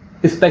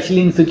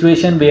 especially in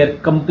situation where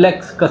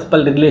complex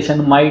cuspal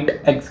relation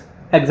might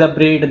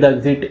exacerbate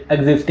the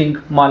existing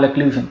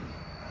malocclusion.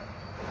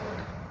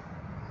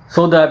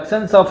 So the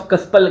absence of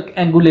cuspal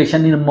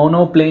angulation in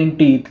monoplane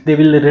teeth they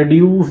will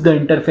reduce the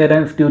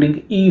interference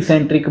during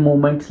eccentric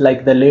movements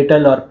like the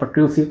lateral or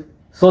protrusive.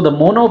 So the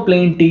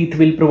monoplane teeth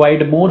will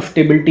provide more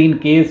stability in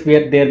case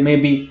where there may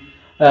be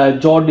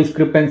jaw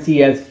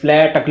discrepancy, as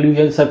flat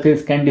occlusion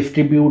surface can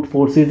distribute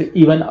forces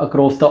even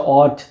across the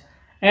arch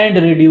and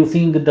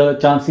reducing the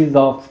chances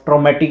of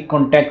traumatic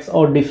contacts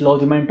or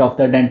dislodgement of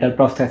the dental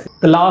prosthesis.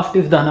 The last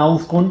is the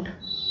Hanaud-Kundt.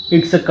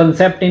 It's a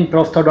concept in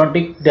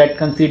prosthodontic that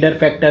consider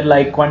factors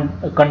like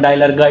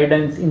condylar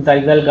guidance,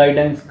 incisal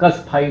guidance,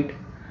 cusp height,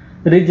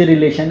 ridge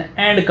relation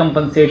and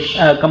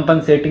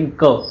compensating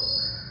curve.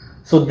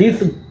 So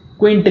this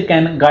quint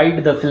can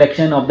guide the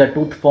selection of the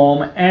tooth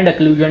form and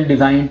occlusion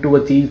designed to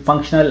achieve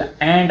functional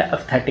and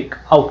aesthetic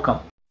outcome.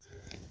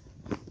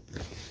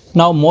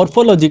 Now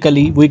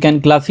morphologically we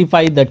can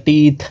classify the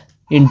teeth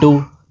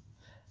into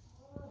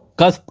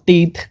cusp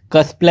teeth,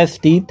 cuspless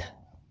teeth.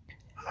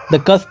 The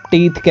cusp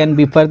teeth can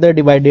be further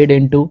divided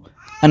into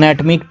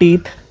anatomic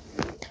teeth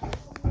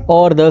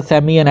or the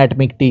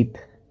semi-anatomic teeth.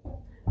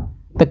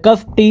 The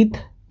cusp teeth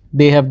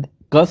they have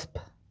cusp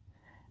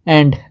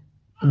and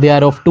they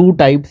are of two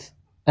types,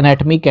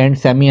 anatomic and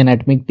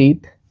semi-anatomic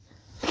teeth.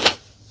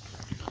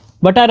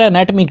 What are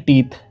anatomic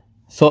teeth?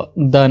 So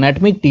the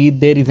anatomic teeth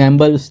they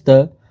resembles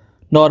the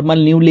normal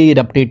newly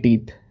erupted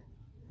teeth.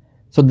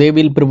 So they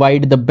will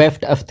provide the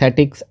best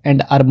aesthetics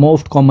and are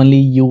most commonly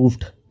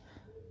used.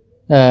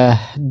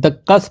 The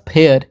cusp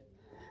here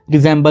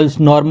resembles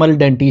normal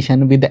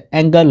dentition with the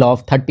angle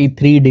of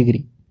 33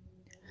 degree.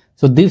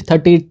 So this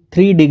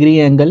 33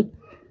 degree angle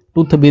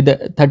tooth with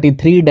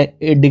 33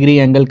 degree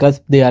angle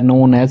cusp they are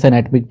known as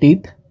anatomic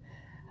teeth.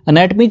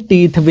 Anatomic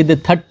teeth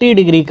with 30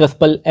 degree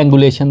cuspal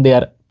angulation they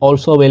are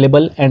also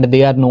available and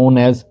they are known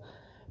as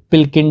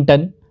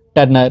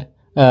Pilkington-Turner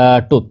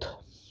tooth.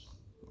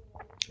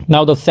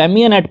 Now the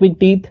semi-anatomic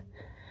teeth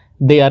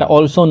they are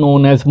also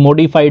known as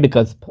modified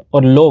cusp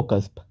or low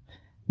cusp.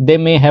 They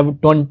may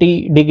have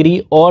 20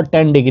 degree or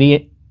 10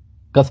 degree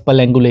cuspal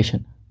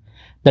angulation.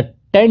 The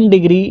 10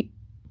 degree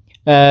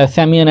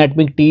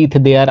semi-anatomic teeth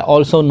they are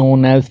also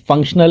known as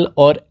functional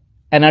or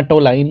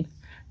anatoline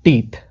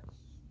teeth.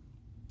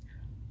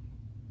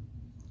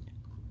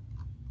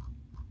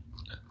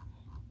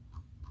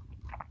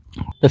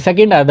 The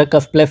second are the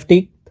cuspless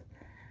teeth.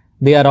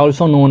 They are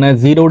also known as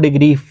 0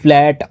 degree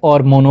flat or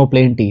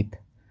monoplane teeth.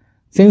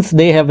 Since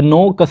they have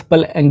no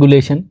cuspal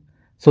angulation,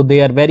 so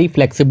they are very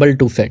flexible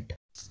to set.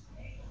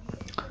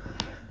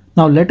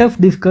 Now let us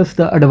discuss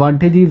the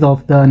advantages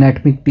of the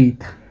anatomic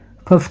teeth.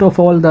 First of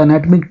all, the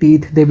anatomic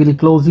teeth they will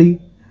closely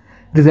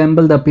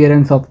resemble the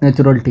appearance of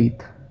natural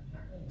teeth.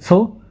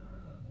 So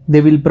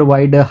they will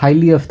provide a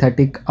highly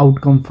aesthetic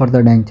outcome for the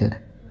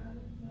denture.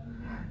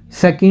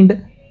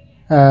 Second,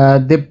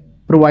 they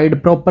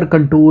provide proper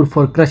contour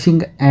for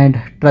crushing and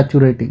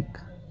triturating.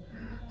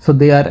 So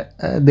they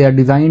are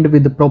designed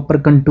with the proper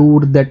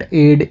contour that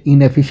aid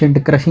in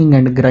efficient crushing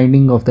and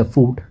grinding of the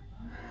food,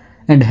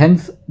 and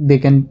hence they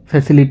can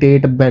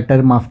facilitate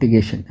better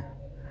mastication.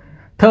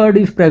 Third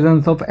is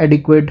presence of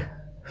adequate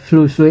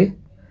fluidity,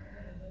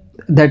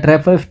 that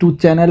refers to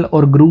channel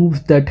or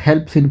grooves that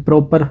helps in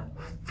proper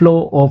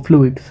flow of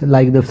fluids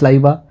like the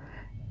saliva,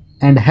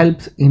 and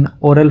helps in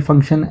oral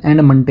function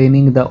and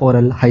maintaining the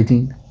oral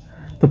hygiene.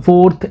 The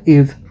fourth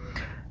is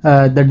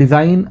the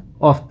design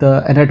of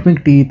the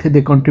anatomic teeth.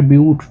 They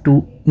contribute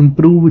to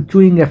improve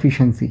chewing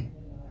efficiency,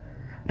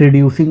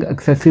 reducing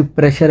excessive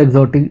pressure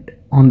exerted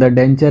on the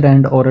denture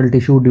and oral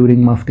tissue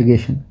during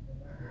mastication.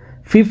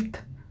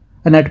 Fifth,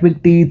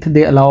 anatomic teeth,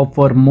 they allow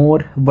for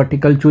more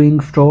vertical chewing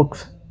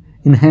strokes,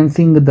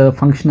 enhancing the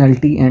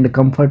functionality and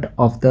comfort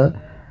of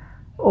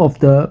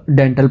the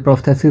dental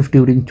prosthesis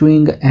during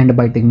chewing and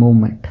biting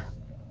movement.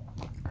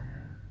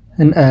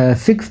 And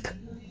sixth,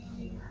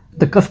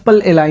 the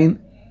cuspal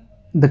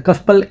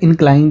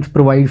inclines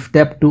provide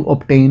step to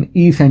obtain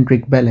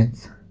eccentric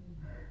balance.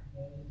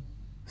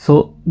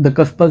 So the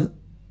cuspal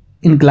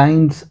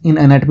inclines in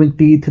anatomic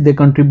teeth, they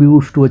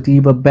contribute to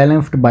achieve a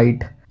balanced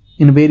bite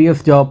in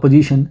various jaw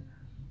positions,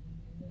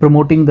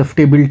 promoting the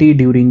stability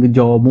during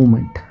jaw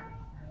movement.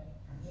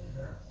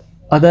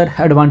 Other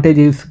advantage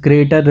is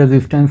greater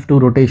resistance to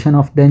rotation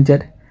of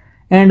denture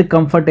and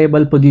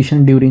comfortable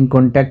position during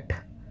contact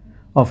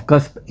of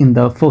cusp in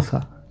the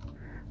fossa.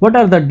 What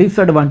are the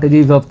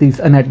disadvantages of these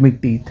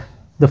anatomic teeth?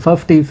 The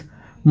first is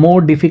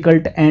more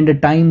difficult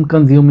and time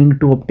consuming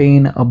to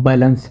obtain a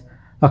balanced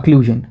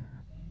occlusion.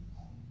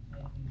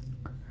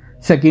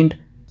 Second,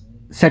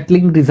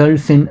 settling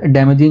results in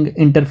damaging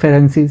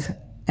interferences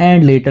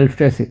and lateral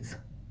stresses.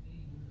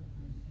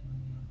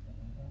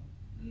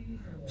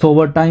 So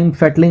over time,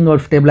 settling or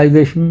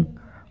stabilization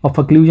of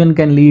occlusion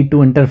can lead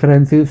to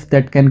interferences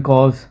that can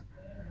cause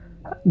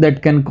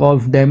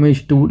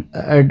damage to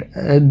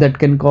that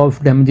can cause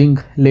damaging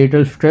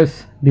lateral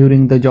stress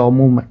during the jaw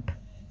movement.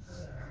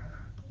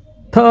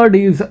 Third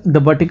is the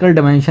vertical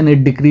dimension.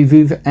 It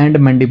decreases and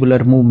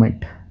mandibular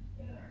movement.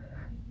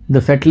 The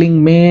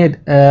settling may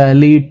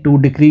lead to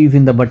decrease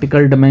in the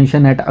vertical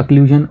dimension at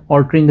occlusion,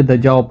 altering the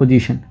jaw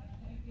position.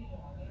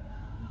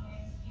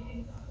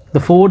 The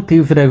fourth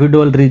is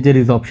residual ridge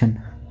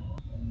resorption.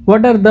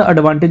 What are the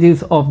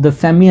advantages of the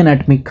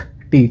semi-anatomic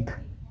teeth?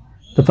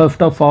 The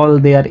first of all,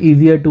 they are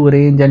easier to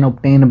arrange and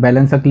obtain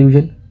balanced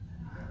occlusion.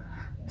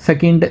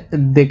 Second,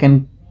 they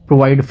can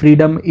provide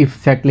freedom if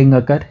settling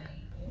occur.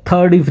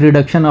 Third is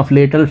reduction of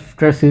lateral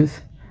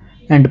stresses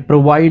and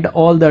provide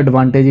all the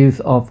advantages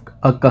of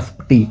a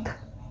cusp teeth.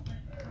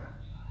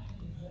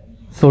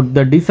 So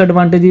the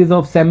disadvantages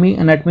of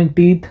semi-anatomic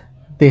teeth,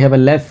 they have a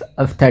less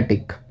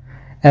aesthetic.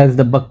 As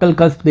the buccal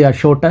cusp, they are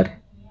shorter,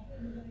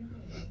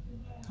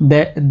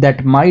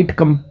 that might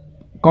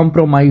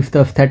compromise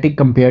the aesthetic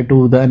compared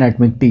to the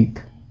anatomic teeth.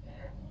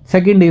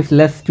 Second is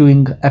less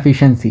chewing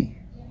efficiency.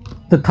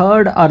 The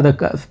third are the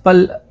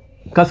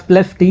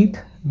cuspless teeth.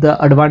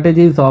 The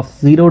advantages of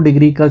zero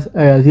degree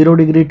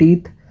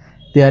teeth,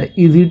 they are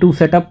easy to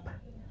set up,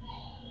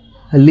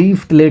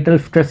 least lateral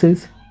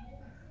stresses,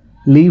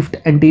 least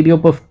anterior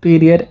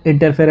posterior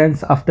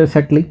interference after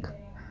settling.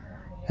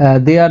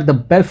 They are the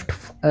best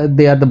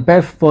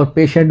for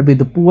patient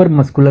with poor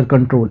muscular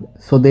control.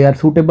 So they are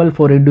suitable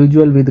for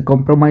individual with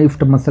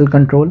compromised muscle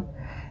control,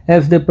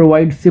 as they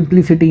provide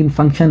simplicity in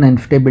function and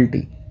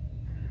stability.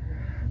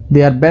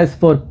 They are best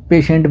for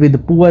patient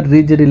with poor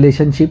ridge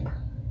relationship,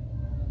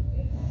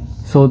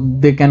 so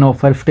they can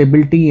offer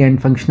stability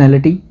and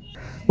functionality.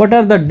 What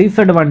are the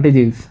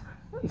disadvantages?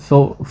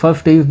 So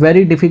first is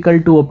very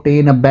difficult to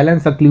obtain a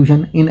balanced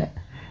occlusion in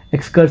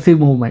excursive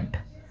movement.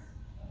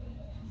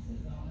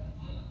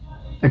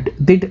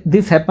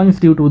 This happens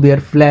due to their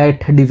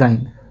flat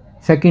design.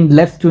 Second,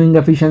 less chewing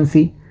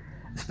efficiency,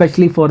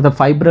 especially for the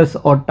fibrous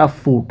or tough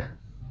food,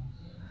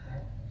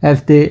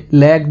 as they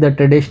lack the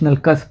traditional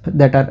cusp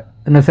that are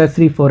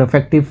necessary for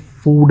effective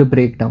food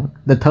breakdown.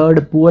 The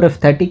third, poor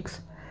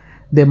aesthetics.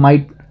 They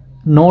might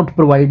not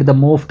provide the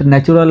most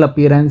natural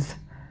appearance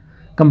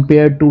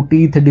compared to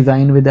teeth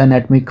designed with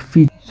anatomic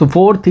features. So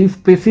fourth is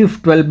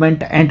passive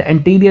development and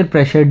anterior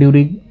pressure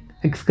during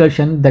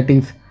excursion, that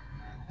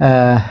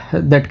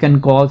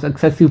can cause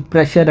excessive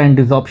pressure and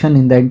desorption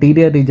in the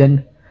anterior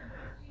region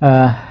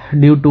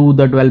due to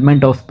the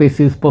development of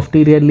spaces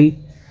posteriorly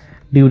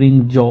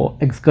during jaw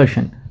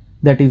excursion.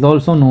 That is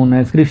also known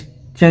as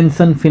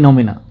Christensen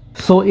phenomena.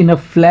 So in a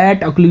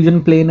flat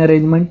occlusion plane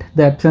arrangement,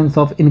 the absence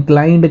of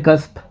inclined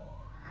cusp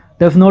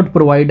does not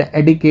provide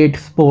adequate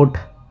support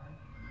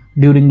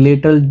during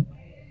lateral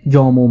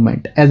jaw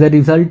movement. As a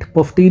result,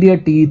 posterior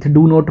teeth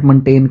do not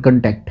maintain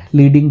contact,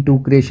 leading to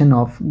creation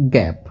of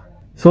gap.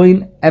 So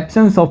in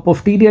absence of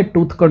posterior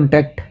tooth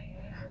contact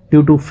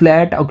due to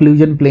flat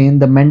occlusion plane,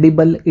 the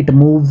mandible, it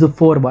moves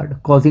forward,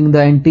 causing the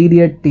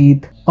anterior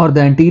teeth or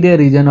the anterior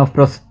region of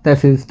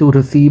prosthesis to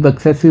receive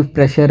excessive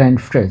pressure and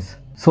stress.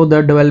 So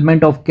the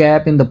development of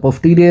gap in the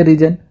posterior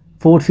region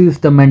forces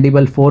the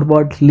mandible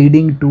forward,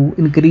 leading to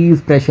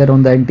increased pressure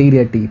on the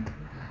anterior teeth.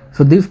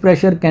 So this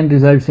pressure can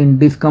result in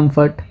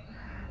discomfort,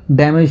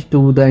 damage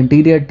to the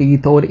anterior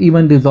teeth, or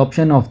even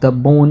resorption of the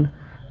bone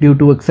due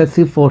to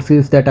excessive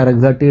forces that are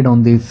exerted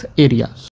on these areas.